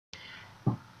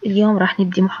اليوم راح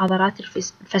نبدي محاضرات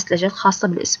الفسلجة الخاصة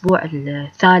بالأسبوع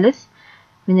الثالث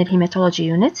من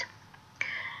الهيماتولوجي unit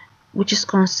which is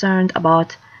concerned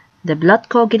about the blood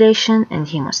coagulation and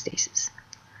hemostasis.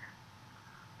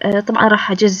 طبعا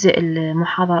راح أجزء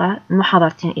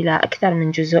المحاضرتين إلى أكثر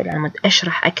من جزء لأن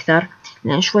أشرح أكثر،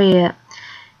 لأن شوية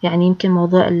يعني يمكن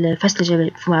موضوع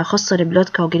الفسلجة فيما يخص blood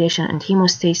coagulation and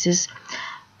hemostasis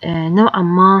نوعا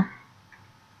ما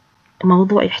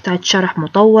موضوع يحتاج شرح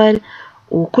مطول،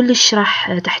 وكل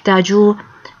الشرح تحتاجوه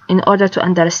in order to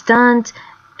understand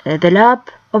the lab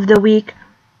of the week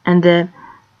and the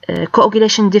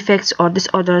coagulation defects or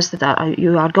disorders that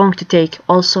you are going to take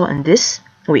also in this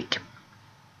week.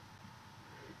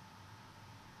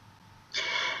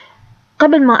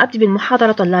 قبل ما أبدأ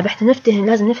بالمحاضرة طلاب احنا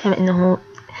لازم نفهم إنه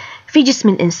في جسم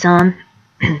الإنسان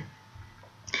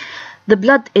the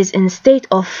blood is in state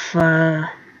of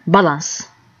balance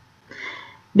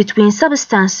between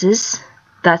substances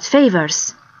that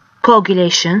favors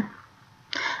coagulation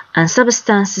and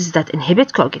substances that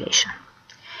inhibit coagulation.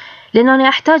 لأنه أنا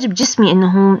أحتاج بجسمي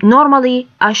إنه normally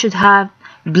I should have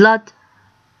blood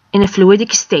in a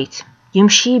fluidic state،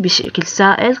 يمشي بشكل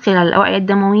سائل خلال الأوعية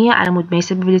الدموية على مود ما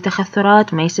يسبب لي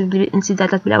تخثرات، ما يسبب لي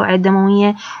انسدادات بالأوعية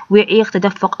الدموية، ويعيق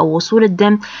تدفق أو وصول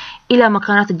الدم إلى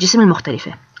مكانات الجسم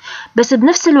المختلفة. بس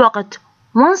بنفس الوقت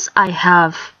once I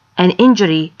have an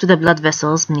injury to the blood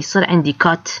vessels، من يصير عندي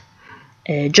cut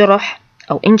جرح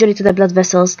أو injury to the blood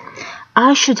vessels،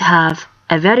 I should have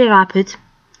a very rapid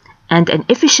and an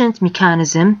efficient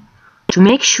mechanism to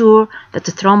make sure that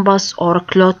the thrombus or a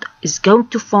clot is going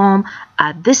to form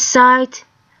at this site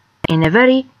in a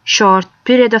very short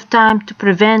period of time to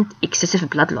prevent excessive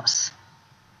blood loss.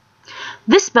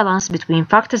 This balance between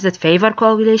factors that favor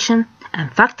coagulation and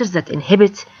factors that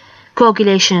inhibit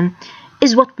coagulation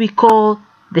is what we call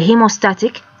the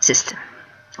hemostatic system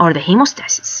or the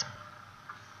hemostasis.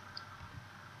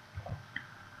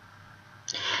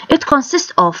 It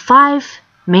consists of 5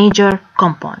 major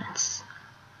components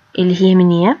اللي هي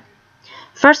من هي.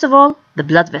 First of all, the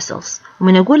blood vessels.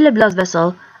 ومن أقول the blood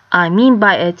vessel I mean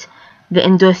by it the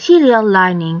endothelial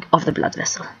lining of the blood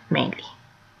vessel mainly.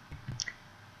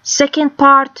 Second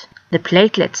part, the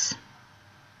platelets.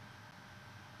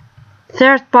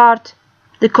 Third part,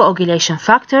 the coagulation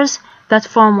factors that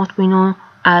form what we know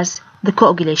as the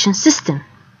coagulation system.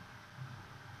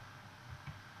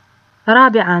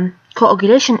 رابعا,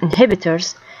 coagulation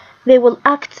inhibitors. They will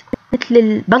act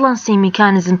مثل balancing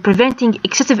mechanism preventing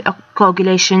excessive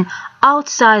coagulation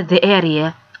outside the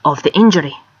area of the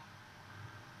injury.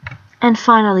 And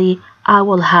finally, I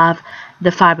will have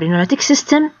the fibrinolytic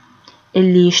system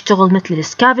اللي يشتغل مثل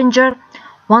scavenger.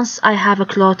 Once I have a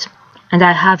clot and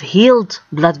I have healed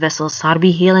blood vessels، صار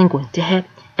بي healing وانتهى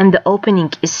and the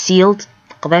opening is sealed،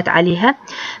 قضيت عليها،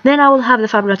 then I will have the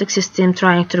fibrinolytic system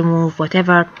trying to remove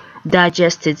whatever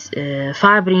digested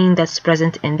fibrin that's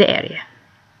present in the area.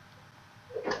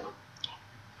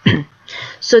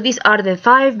 So these are the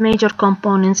 5 major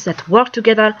components that work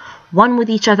together, one with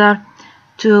each other,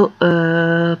 to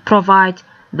provide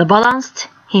the balanced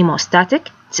hemostatic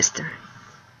system.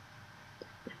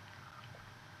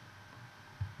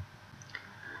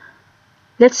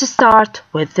 Let's start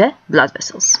with the blood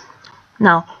vessels.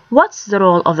 Now, what's the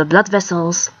role of the blood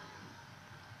vessels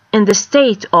in the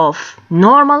state of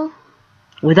normal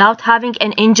without having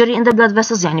an injury in the blood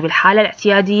vessels؟ يعني بالحالة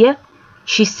الاعتيادية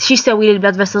شو يسوي لي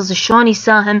البلاد فيسلز، شلون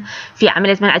يساهم في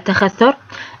عملية منع التخثر؟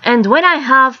 and when I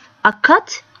have a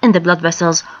cut in the blood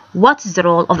vessels, what is the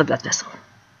role of the blood vessel?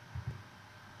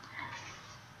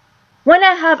 When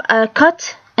I have a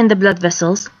cut in the blood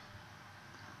vessels,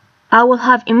 I will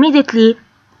have immediately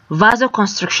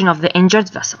vasoconstriction of the injured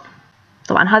vessel.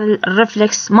 طبعا هذا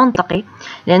الرفلكس منطقي،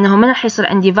 لأنه من راح يصير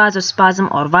عندي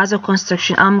vasospasm or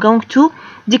vasoconstriction I'm going to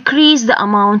decrease the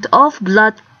amount of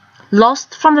blood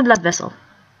lost from the blood vessel,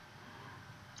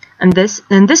 and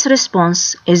this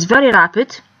response is very rapid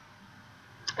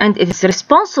and it is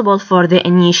responsible for the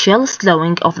initial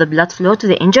slowing of the blood flow to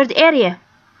the injured area.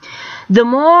 The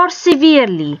more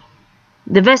severely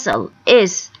the vessel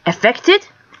is affected,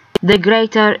 the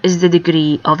greater is the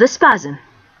degree of the spasm.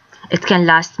 It can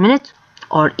last minutes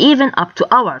or even up to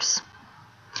hours,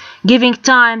 giving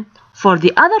time for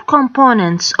the other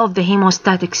components of the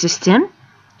hemostatic system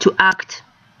to act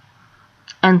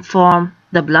and form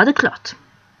the blood clot.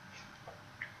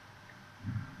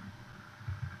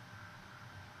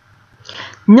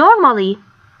 Normally,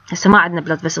 هسه ما عندنا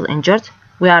blood vessel injured,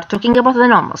 we are talking about the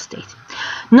normal state.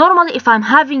 Normally, if I'm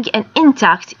having an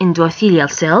intact endothelial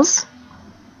cells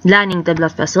lining the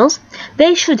blood vessels,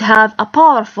 they should have a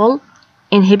powerful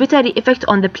inhibitory effect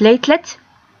on the platelet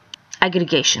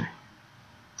aggregation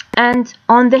and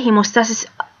on the hemostasis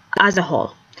as a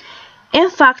whole. In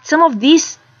fact, some of these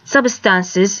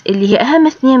substances اللي هي أهم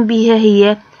اثنين بيها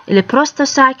هي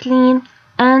prostacyclin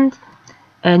and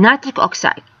nitric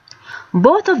oxide.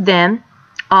 Both of them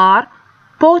are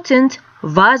potent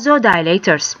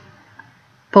vasodilators.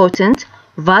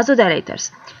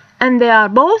 And they are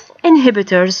both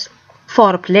inhibitors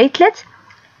for platelet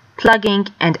plugging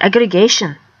and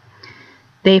aggregation.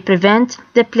 They prevent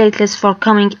the platelets from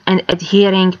coming and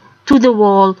adhering to the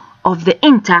wall of the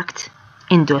intact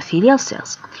endothelial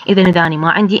cells. إذا إذا أنا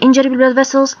ما عندي injury بالblood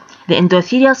vessels, the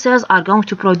endothelial cells are going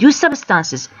to produce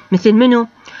substances مثل منو؟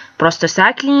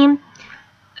 prostacyclin,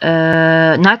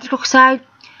 nitric oxide.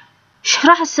 شو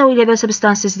راح تسوي لهذول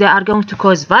substances? They are going to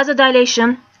cause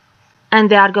vasodilation and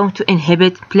they are going to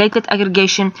inhibit platelet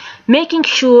aggregation, making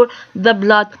sure the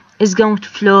blood is going to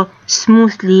flow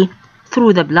smoothly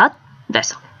through the blood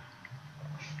vessel.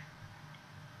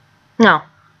 Now,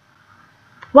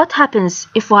 what happens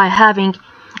if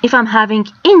I'm having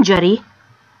injury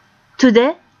to the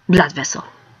blood vessel?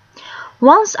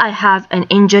 Once I have an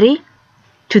injury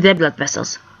to the blood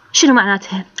vessels, شنو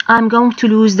معناتها؟ I'm going to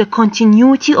lose the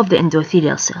continuity of the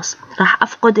endothelial cells. راح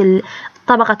أفقد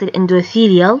طبقة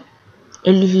الإندوثيليال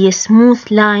اللي هي smooth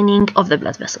lining of the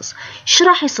blood vessels. شو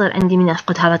راح يصير عندي من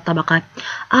أفقد هذه الطبقة؟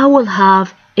 I will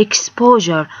have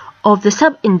exposure of the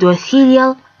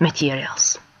subendothelial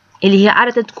materials اللي هي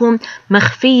عادة تكون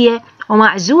مخفية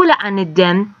ومعزولة عن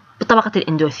الدم بطبقة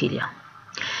الإندوثيليا.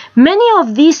 Many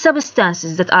of these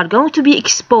substances that are going to be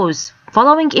exposed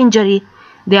following injury,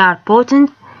 they are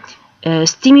potent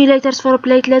stimulators for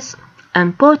platelets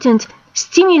and potent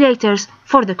stimulators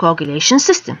for the coagulation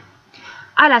system.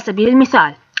 على سبيل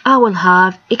المثال, I will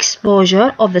have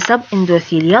exposure of the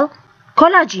subendothelial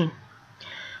collagen.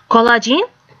 Collagen,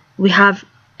 we have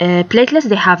platelets,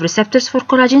 they have receptors for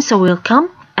collagen, so we'll come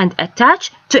and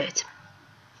attach to it.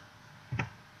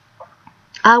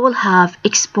 I will have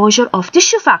exposure of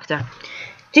tissue factor.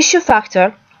 Tissue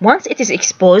factor, once it is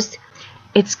exposed,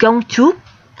 it's going to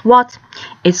what?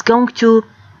 It's going to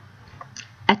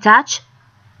attach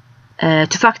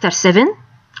to factor 7,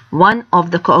 one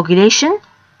of the coagulation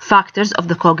factors of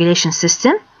the coagulation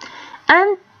system,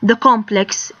 and the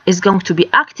complex is going to be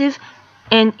active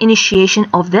in initiation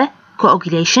of the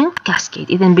coagulation cascade.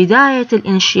 إذن بداية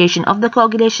initiation of the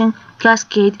coagulation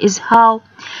cascade is how?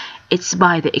 It's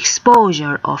by the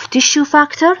exposure of tissue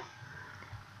factor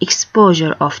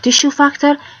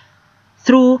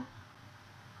through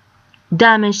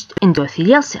damaged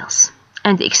endothelial cells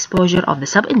and the exposure of the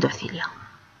subendothelium.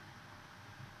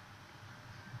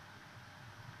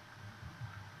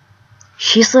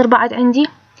 شو يصير بعد عندي؟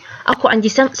 أكو عندي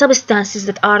substances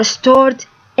that are stored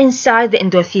inside the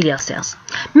endothelial cells.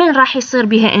 من راح يصير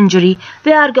بها injury?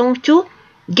 They are going to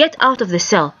get out of the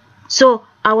cell. So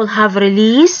I will have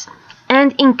release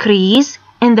and increase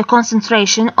in the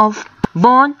concentration of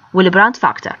von Willebrand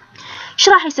factor.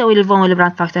 شو راح يسوي لي von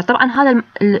Willebrand factor؟ طبعا هذا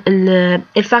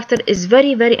الفاكتور is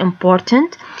very very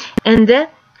important in the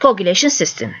coagulation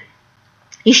system.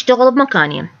 يشتغل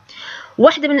بمكانين.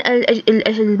 واحدة من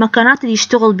المكانات اللي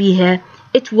يشتغل بيها,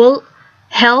 it will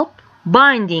help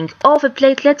binding of the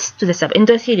platelets to the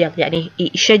subendothelial, يعني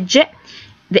يشجع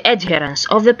the adherence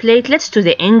of the platelets to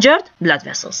the injured blood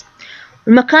vessels.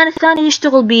 المكان الثاني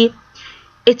يشتغل بيه,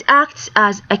 it acts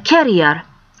as a carrier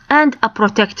and a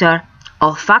protector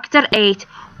of factor 8,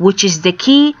 which is the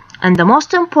key and the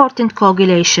most important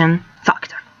coagulation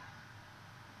factor.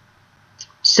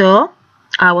 So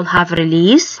I will have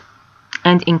release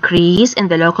and increase in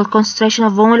the local concentration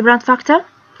of von Willebrand factor,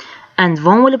 and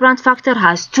von Willebrand factor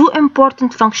has two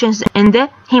important functions in the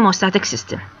hemostatic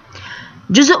system.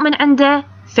 جزء من عنده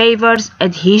favors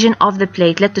adhesion of the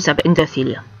platelet to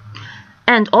subendothelium,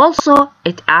 and also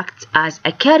it acts as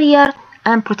a carrier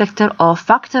and protector of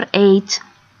factor 8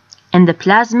 in the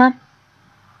plasma,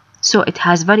 so it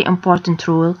has very important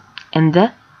role in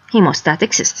the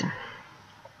hemostatic system.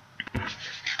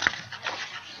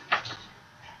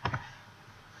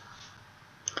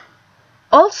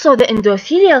 Also, the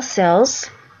endothelial cells,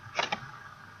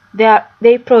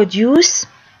 they produce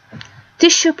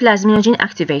tissue plasminogen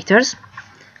activators.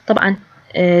 طبعا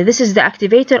this is the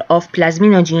activator of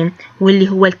plasminogen واللي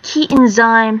هو the key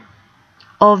enzyme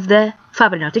of the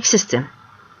fibrinolytic system.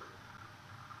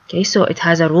 Okay, so it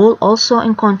has a role also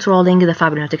in controlling the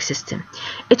fibrinolytic system.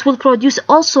 It will produce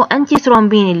also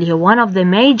antithrombin اللي هو one of the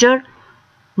major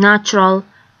natural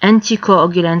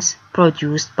anticoagulants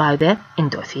produced by the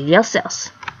endothelial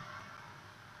cells.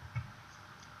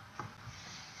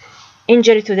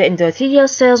 Injury to the endothelial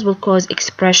cells will cause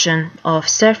expression of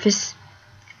surface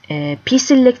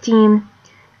p-selectin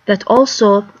that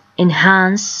also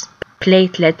enhance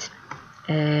platelet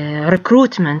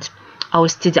recruitment أو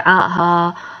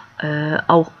استدعائها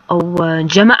أو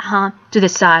جمعها to the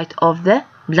site of the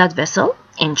blood vessel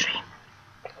injury.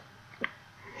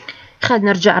 خلينا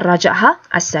نرجع نراجعها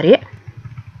على السريع.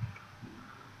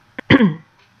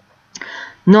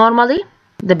 Normally,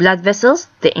 the blood vessels,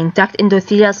 the intact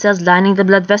endothelial cells lining the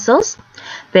blood vessels,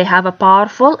 they have a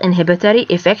powerful inhibitory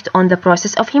effect on the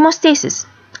process of hemostasis.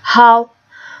 How?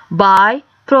 By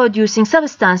producing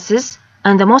substances,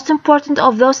 and the most important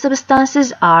of those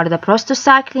substances are the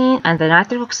prostacyclin and the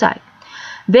nitric oxide.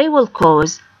 They will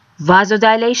cause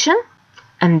vasodilation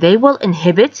and they will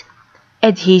inhibit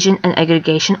adhesion and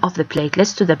aggregation of the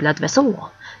platelets to the blood vessel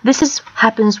wall. This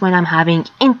happens when I'm having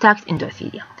intact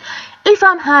endothelium. If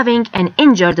I'm having an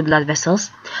injured blood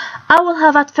vessels, I will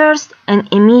have at first an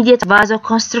immediate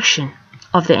vasoconstriction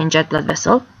of the injured blood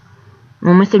vessel.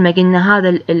 ومثل ما قلنا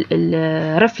هذا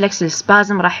الرفلكس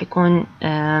السبازم راح يكون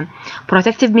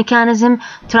protective mechanism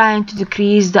trying to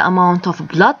decrease the amount of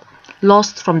blood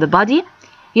lost from the body.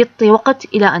 يعطي وقت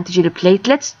إلى أن تجي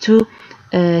platelets to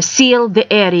seal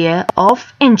the area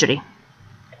of injury.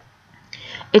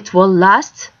 It will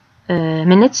last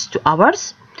minutes to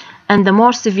hours, and the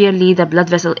more severely the blood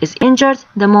vessel is injured,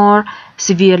 the more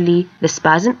severely the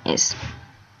spasm is.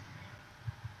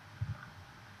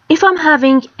 If I'm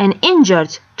having an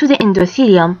injured to the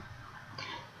endothelium,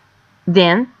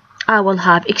 then I will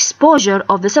have exposure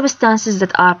of the substances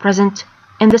that are present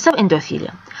in the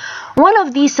subendothelium. One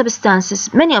of these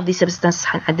substances, many of these substances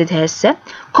حنعددها هسه,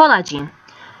 collagen.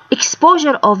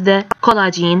 Exposure of the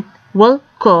collagen will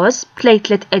cause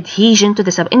platelet adhesion to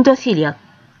the subendothelium.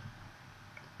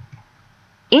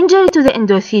 Injury to the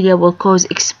endothelium will cause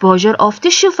exposure of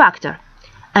tissue factor,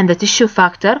 and the tissue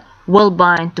factor will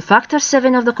bind to factor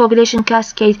 7 of the coagulation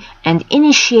cascade and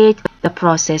initiate the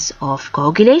process of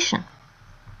coagulation.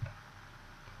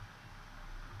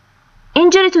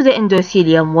 Injury to the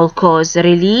endothelium will cause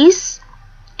release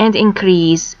and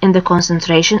increase in the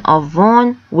concentration of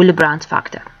von Willebrand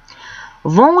factor.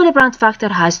 Von Willebrand factor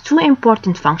has two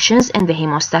important functions in the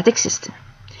hemostatic system.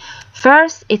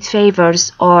 First, it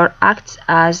favors or acts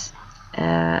as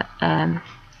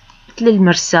مثل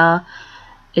المرساة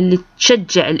اللي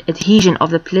تشجع الادhesion of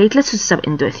the platelets to the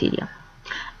subendothelium.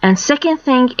 And second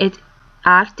thing, it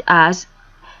acts as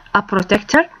a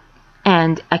protector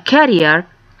and a carrier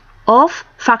of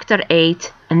factor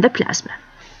 8 in the plasma.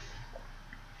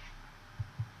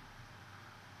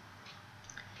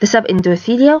 The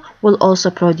subendothelium will also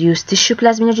produce tissue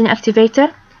plasminogen activator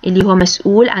اللي هو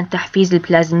مسؤول عن تحفيز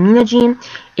البلازمينوجين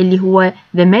اللي هو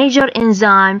the major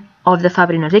enzyme of the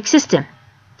fibrinolytic system.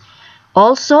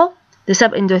 Also, the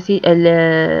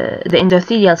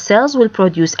endothelial cells will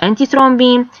produce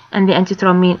antithrombin, and the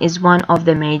antithrombin is one of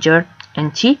the major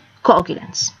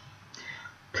anticoagulants.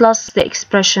 Plus the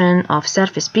expression of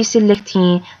surface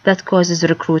p-selectin that causes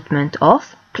recruitment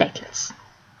of platelets.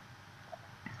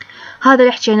 هذا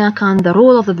اللي حكيناه كان the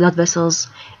role of the blood vessels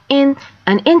in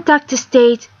an intact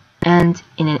state and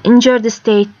in an injured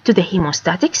state to the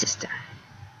hemostatic system.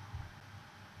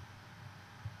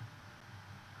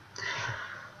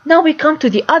 Now we come to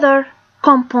the other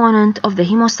component of the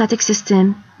hemostatic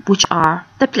system, which are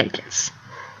the platelets.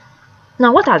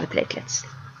 Now what are the platelets?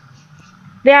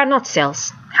 They are not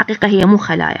cells. حقيقة هي مو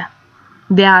خلايا.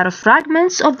 They are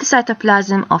fragments of the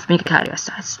cytoplasm of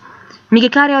megakaryocytes.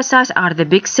 Megakaryocytes are the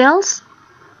big cells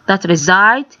that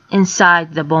reside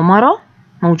inside the bone marrow,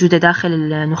 موجودة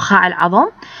داخل نخاع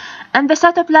العظم, and the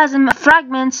cytoplasm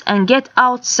fragments and get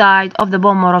outside of the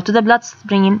bone marrow to the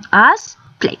bloodstream as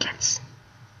platelets.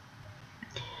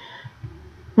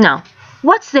 Now,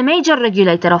 what's the major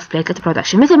regulator of platelet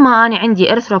production? مثل ما أنا عندي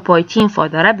erythropoietin for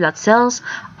the red blood cells,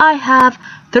 I have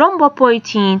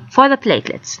thrombopoietin for the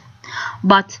platelets.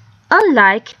 But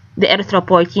unlike the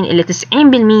erythropoietin اللي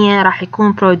 90% راح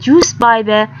يكون produced by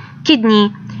the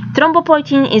kidney,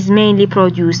 thrombopoietin is mainly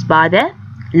produced by the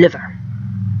liver.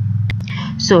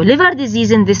 So liver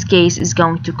disease in this case is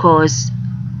going to cause,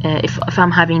 if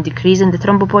I'm having decrease in the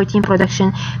thrombopoietin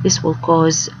production, this will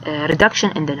cause a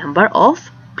reduction in the number of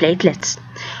platelets.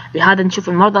 لهذا نشوف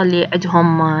المرضى اللي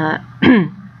عندهم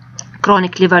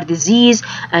chronic liver disease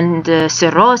and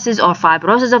cirrhosis or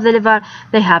fibrosis of the liver,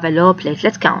 they have a low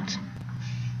platelet count.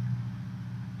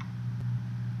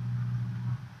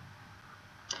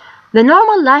 The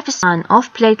normal lifespan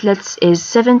of platelets is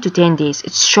 7 to 10 days.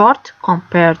 It's short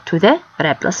compared to the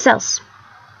red blood cells.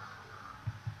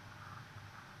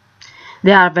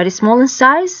 They are very small in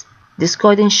size,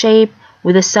 discoid in shape,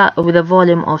 with a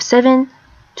volume of 7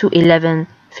 to 11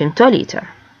 femtoliter.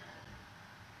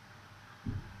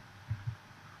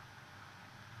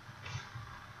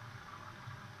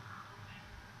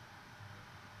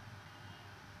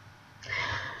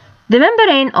 The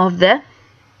membrane of the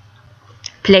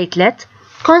platelet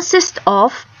consists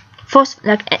of,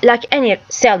 like any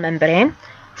cell membrane,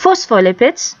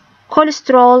 phospholipids,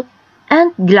 cholesterol, and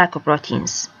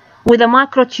glycoproteins, with a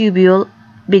microtubule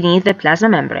beneath the plasma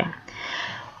membrane.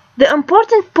 The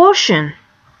important portion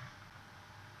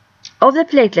of the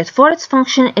platelet for its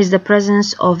function is the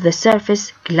presence of the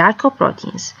surface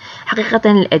glycoproteins.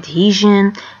 حقيقة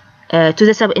الادhesion to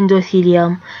the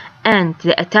subendothelium and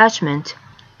the attachment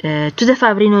to the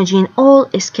fibrinogen all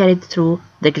is carried through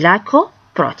the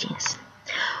glycoproteins.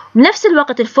 بنفس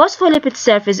الوقت الphospholipid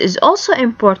surface is also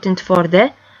important for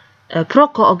the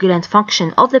procoagulant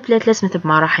function of the platelets مثل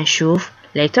ما راح نشوف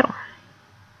later on.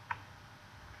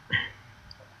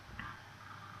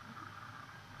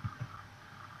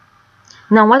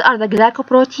 Now what are the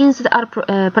glycoproteins that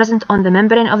are present on the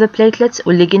membrane of the platelets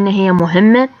واللي قلنا هي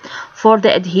مهمة for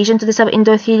the adhesion to the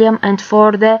subendothelium and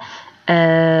for the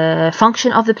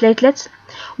function of the platelets?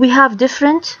 We have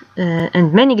different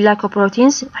and many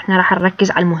glycoproteins. احنا راح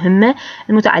نركز على المهمة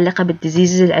المتعلقة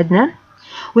بالديزيزز اللي عندنا.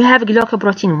 We have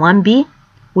glycoprotein 1b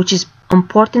which is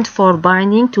important for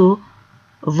binding to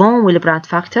von Willebrand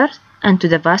factor and to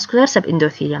the vascular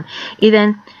subendothelium.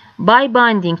 إذا by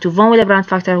binding to von Willebrand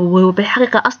factor وهو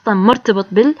بالحقيقة أصلا مرتبط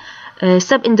بال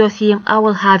subendothelium, I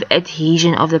will have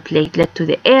adhesion of the platelet to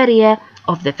the area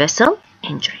of the vessel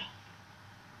injury.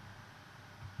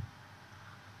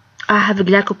 I have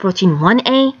glycoprotein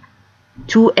 1a,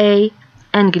 2a,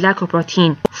 and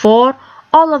glycoprotein 4.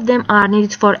 All of them are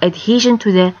needed for adhesion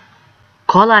to the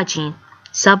collagen,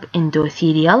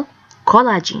 subendothelial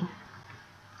collagen.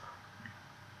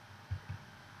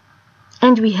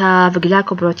 And we have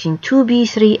glycoprotein 2b,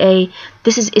 3a.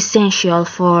 This is essential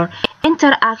for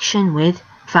interaction with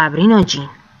fibrinogen.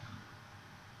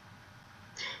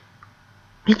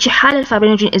 الحالة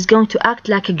الفايبرينوجين is going to act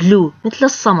like a glue مثل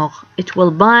الصمغ. It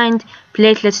will bind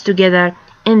platelets together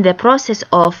in the process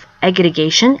of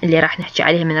aggregation اللي راح نحكي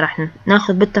عليها من راح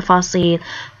ناخذ بالتفاصيل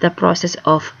the process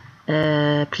of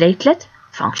platelet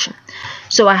function.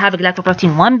 So I have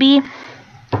glycoprotein 1b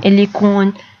اللي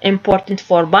يكون important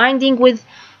for binding with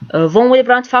von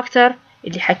Willebrand factor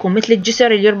اللي حيكون مثل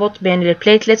الجسر اللي يربط بين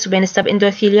البليتلتس وبين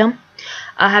السبندوثيليوم.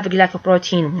 I have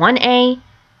glycoprotein 1a,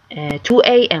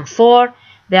 2a and 4.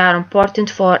 They are important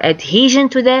for adhesion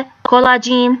to the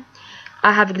collagen.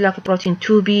 I have glycoprotein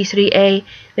 2b, 3a.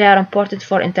 They are important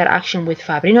for interaction with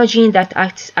fibrinogen that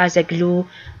acts as a glue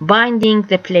binding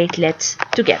the platelets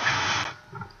together.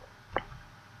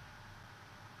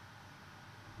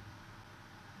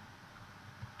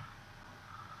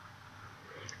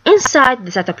 Inside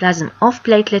the cytoplasm of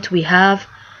platelet we have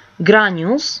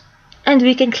granules, and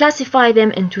we can classify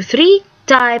them into 3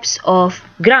 types of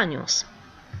granules.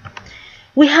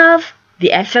 We have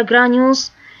the alpha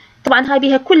granules. طبعا هاي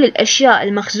بيها كل الأشياء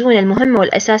المخزونة المهمة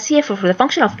والأساسية for the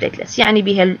function of platelets. يعني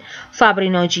بيها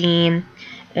الفابرينوجين،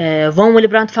 von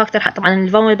Willebrand factor. طبعا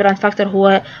الفون Willebrand factor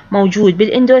هو موجود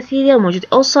بالاندوثيليا وموجود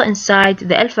also inside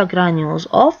the alpha granules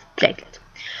of platelet.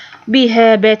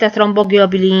 بيها beta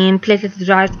thromboglobulin, platelet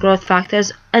derived growth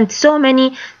factors, and so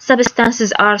many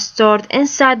substances are stored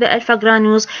inside the alpha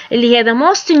granules اللي هي the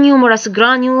most numerous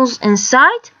granules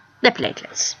inside the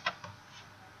platelets.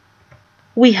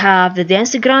 We have the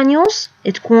dense granules.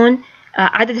 تكون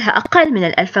عددها أقل من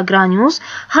الألفا granules.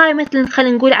 هاي مثل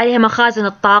خلينا نقول عليها مخازن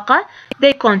الطاقة.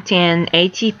 They contain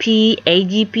ATP,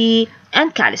 ADP,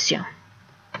 and calcium.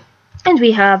 And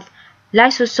we have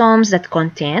lysosomes that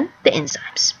contain the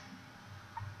enzymes.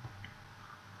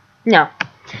 Now,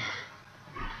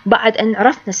 بعد أن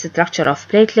عرفنا structure of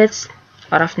platelets،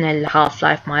 عرفنا ال half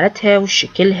life مالتها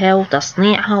وشكلها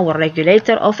وتصنيعها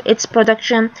والregulator of its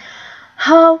production,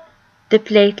 how the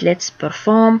platelets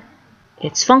perform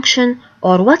its function,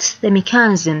 or what's the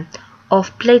mechanism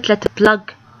of platelet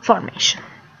plug formation.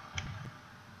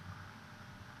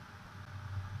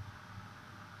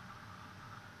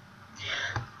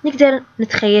 نقدر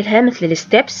نتخيلها مثل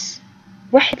الستبس،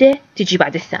 واحدة تجي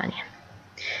بعد الثانية.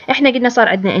 احنا قلنا صار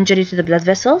عندنا injury to the blood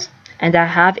vessels and I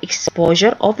have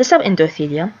exposure of the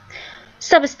subendothelium.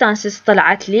 Substances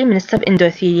طلعت لي من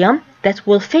subendothelium that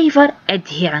will favor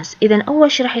adherence. إذا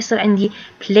أول شيء راح يصير عندي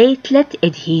platelet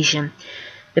adhesion.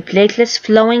 The platelets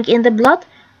flowing in the blood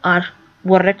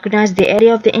will recognize the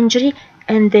area of the injury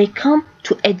and they come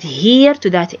to adhere to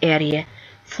that area,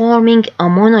 forming a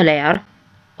monolayer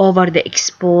over the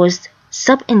exposed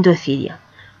subendothelium.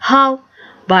 How?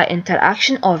 By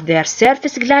interaction of their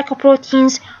surface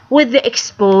glycoproteins with the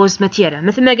exposed material.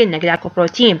 مثل ما قلنا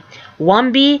glycoprotein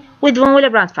 1b with von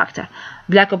Willebrand factor,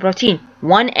 glycoprotein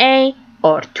 1a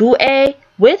or 2a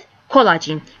with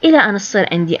collagen, إلى أن تصير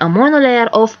عندي a monolayer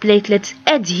of platelets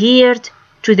adhered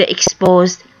to the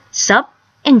exposed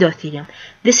subendothelium.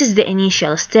 This is the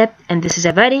initial step, and this is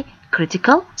a very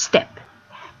critical step.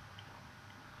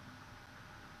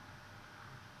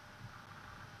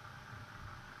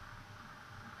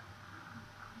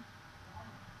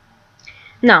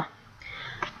 Now,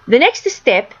 the next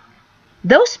step,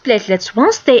 those platelets,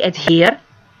 once they adhere,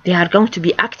 they are going to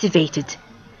be activated.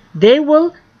 They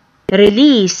will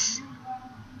release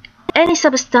any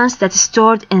substance that is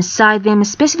stored inside them,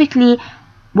 specifically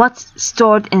what's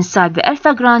stored inside the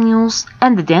alpha granules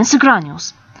and the dense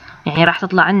granules. يعني راح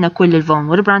تطلع لنا كل الفون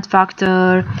ويلبراند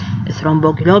فاكتور,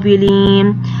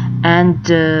 thromboglobulin, and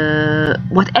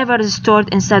whatever is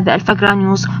stored inside the alpha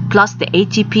granules, plus the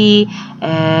ATP,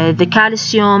 the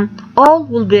calcium, all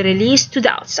will be released to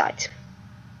the outside.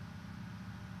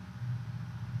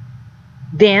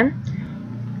 Then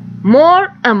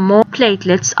more and more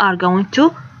platelets are going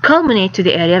to culminate to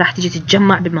the area, راح تيجي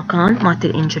تتجمع بالمكان مالت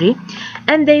الانجري,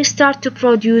 and they start to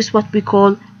produce what we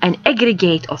call an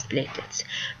aggregate of platelets.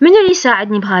 من اللي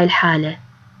يساعدني بهاي الحالة؟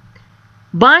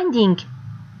 binding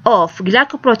of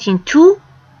glycoprotein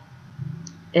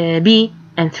 2B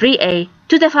and 3A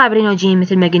to the fibrinogen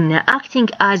مثل ما قلنا, acting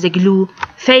as a glue,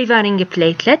 favoring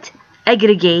platelet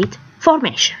aggregate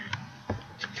formation.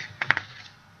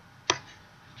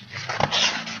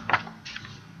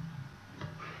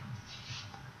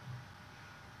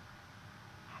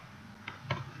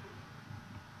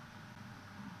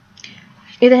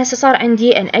 إذا هسه صار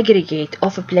عندي an aggregate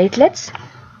of platelets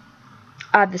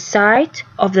at the site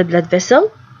of the blood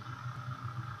vessel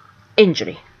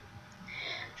injury.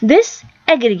 This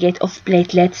aggregate of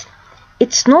platelets,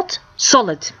 it's not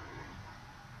solid.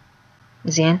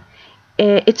 زين,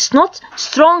 it's not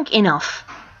strong enough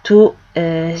to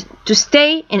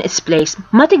stay in its place.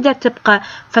 ما تقدر تبقى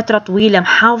فترة طويلة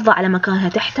محافظة على مكانها,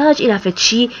 تحتاج إلى فد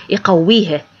شيء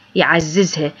يقويها,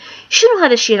 يعززها. شنو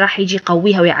هذا الشيء راح يجي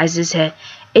يقويها ويعززها؟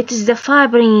 It is the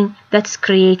fibrin that's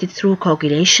created through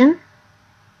coagulation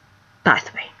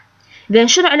pathway. إذن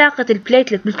شنو علاقة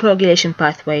البليتلت بالcoagulation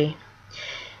pathway؟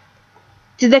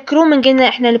 تذكرون من قلنا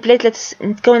إحنا البليتلتس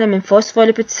متكونة من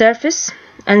phospholipid surface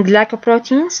and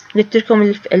glycoproteins. قلت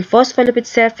لكم الphospholipid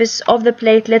surface of the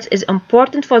platelets is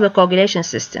important for the coagulation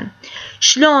system.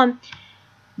 شلون؟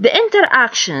 The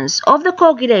interactions of the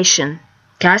coagulation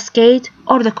cascade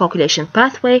or the coagulation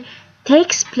pathway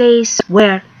takes place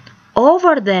where?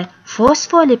 Over the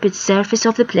phospholipid surface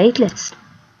of the platelets.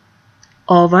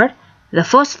 Over the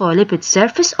phospholipid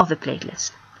surface of the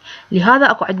platelets.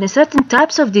 لهذا أكو عندنا certain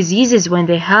types of diseases when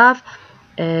they have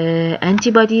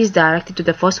antibodies directed to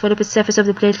the phospholipid surface of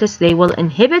the platelets, they will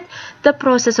inhibit the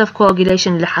process of coagulation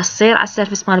اللي حتصير على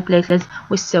السيرفس مال البليتلت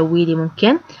وتسوي لي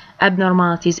ممكن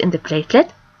abnormalities in the platelet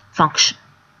function.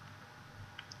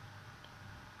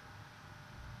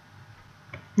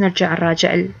 نرجع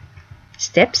نراجع ال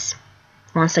steps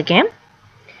once again.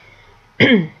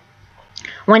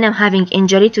 When I'm having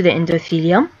injury to the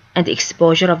endothelium and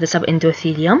exposure of the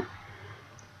subendothelium,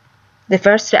 the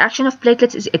first reaction of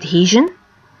platelets is adhesion.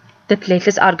 The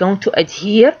platelets are going to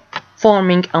adhere,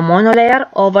 forming a monolayer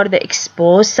over the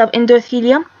exposed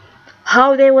subendothelium.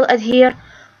 How they will adhere?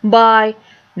 By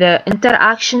the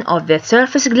interaction of the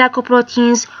surface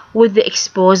glycoproteins with the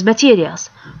exposed materials.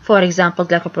 For example,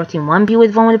 glycoprotein 1B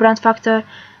with von Willebrand factor,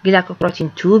 glycoprotein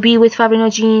 2B with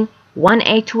fibrinogen,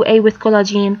 1A, 2A with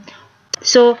collagen.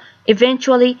 So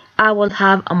eventually I will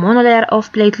have a monolayer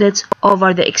of platelets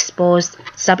over the exposed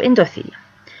subendothelium.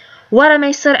 ورا ما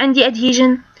يصير عندي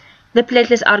adhesion, the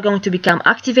platelets are going to become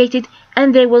activated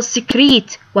and they will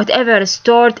secrete whatever is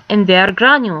stored in their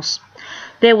granules.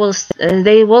 They will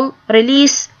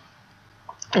release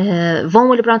von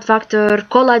Willebrand factor,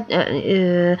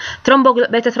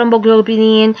 beta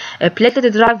thromboglobulin,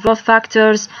 platelet-derived growth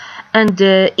factors, and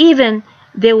even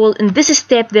they will, in this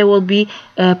step, there will be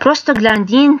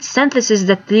prostaglandin synthesis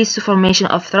that leads to formation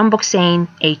of thromboxane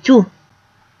A2.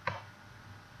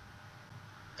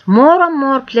 More and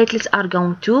more platelets are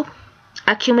going to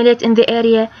accumulate in the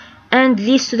area and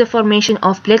leads to the formation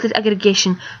of platelet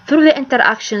aggregation through the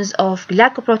interactions of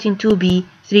glycoprotein 2B,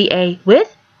 3A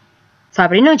with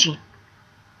fibrinogen.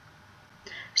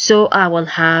 So I will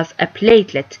have a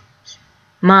platelet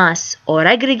mass or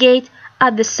aggregate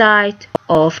at the site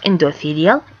of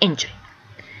endothelial injury.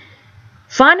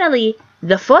 Finally,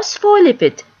 the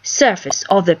phospholipid surface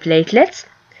of the platelets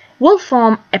will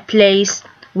form a place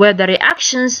where the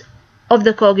reactions of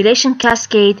the coagulation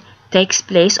cascade takes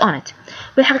place on it.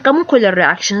 بالحقيقة مو كل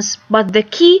reactions but the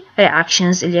key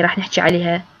reactions اللي راح نحكي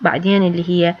عليها بعدين اللي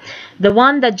هي the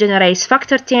one that generates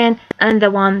factor 10 and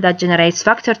the one that generates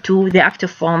factor 2, the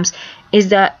active forms, is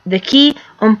that the key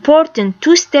important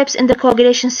two steps in the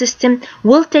coagulation system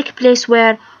will take place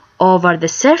where? Over the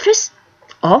surface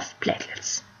of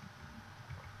platelets.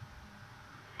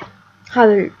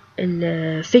 هذا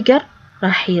الفيجر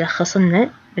راح يلخص لنا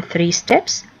the 3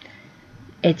 steps: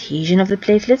 adhesion of the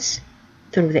platelets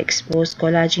through the exposed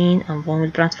collagen and von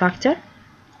Willebrand factor,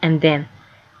 and then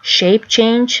shape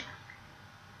change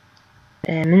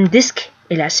من disc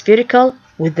إلى spherical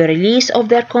with the release of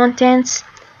their contents: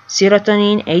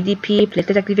 serotonin, ADP,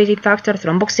 platelet activating factor,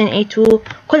 thromboxane A2.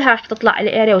 كلها راح تطلع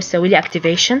الاريا وتسوي لي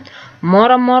activation.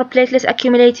 More and more platelets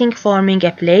accumulating forming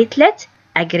a platelet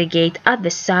aggregate at the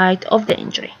site of the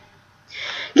injury.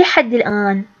 لحد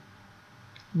الآن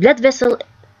blood vessel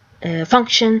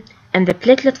function and the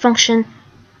platelet function,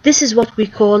 this is what we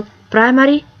call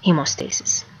primary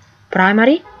hemostasis.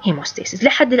 primary hemostasis.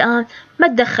 لحد الآن ما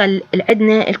تدخل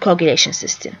عندنا ال coagulation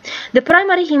system. The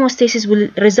primary hemostasis will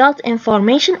result in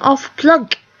formation of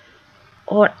plug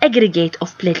or aggregate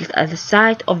of platelet at the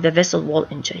site of the vessel wall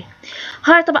injury.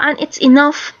 هاي طبعا it's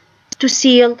enough to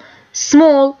seal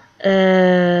small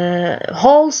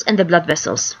holes in the blood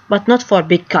vessels, but not for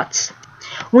big cuts.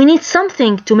 We need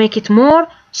something to make it more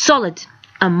solid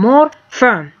and more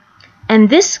firm, and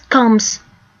this comes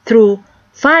through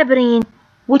fibrin,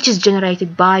 which is generated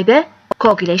by the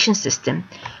coagulation system.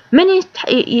 من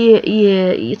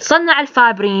يتصنع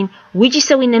الفايبرين ويجي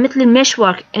يسوي لنا مثل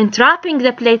المشورك entrapping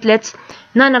the platelets،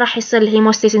 هنا راح يصير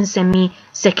الهيموستاسيس نسميه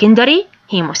secondary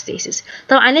hemostasis.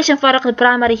 طبعا ليش نفرق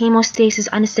البرايمري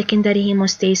hemostasis عن السكندري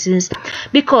hemostasis؟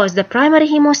 because the primary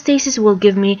hemostasis will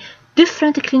give me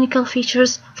different clinical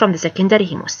features from the secondary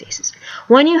hemostasis.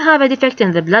 When you have a defect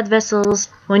in the blood vessels,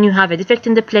 when you have a defect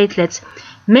in the platelets,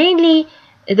 mainly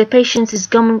the patient is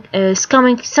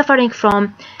suffering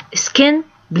from skin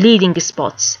bleeding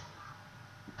spots,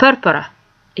 purpura,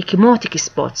 ecchymotic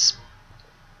spots,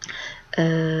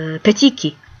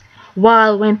 petechiae.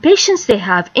 While when patients they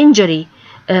have injury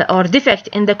or defect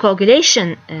in the coagulation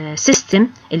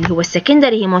system, اللي هو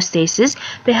secondary hemostasis,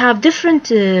 they have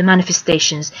different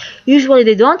manifestations. Usually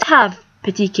they don't have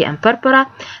petechiae and purpura.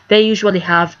 They usually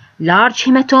have large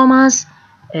hematomas,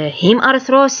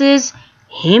 hemarthrosis,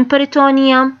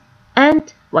 hemperitoneum, and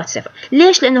whatever.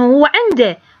 ليش؟ لأنه هو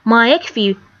عنده ما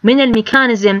يكفي من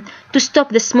الميكانيزم to stop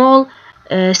the small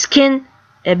skin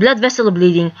blood vessel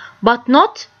bleeding, but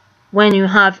not when you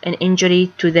have an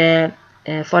injury to the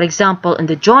for example in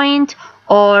the joint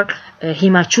or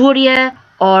hematuria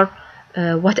or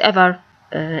whatever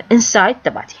inside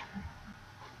the body.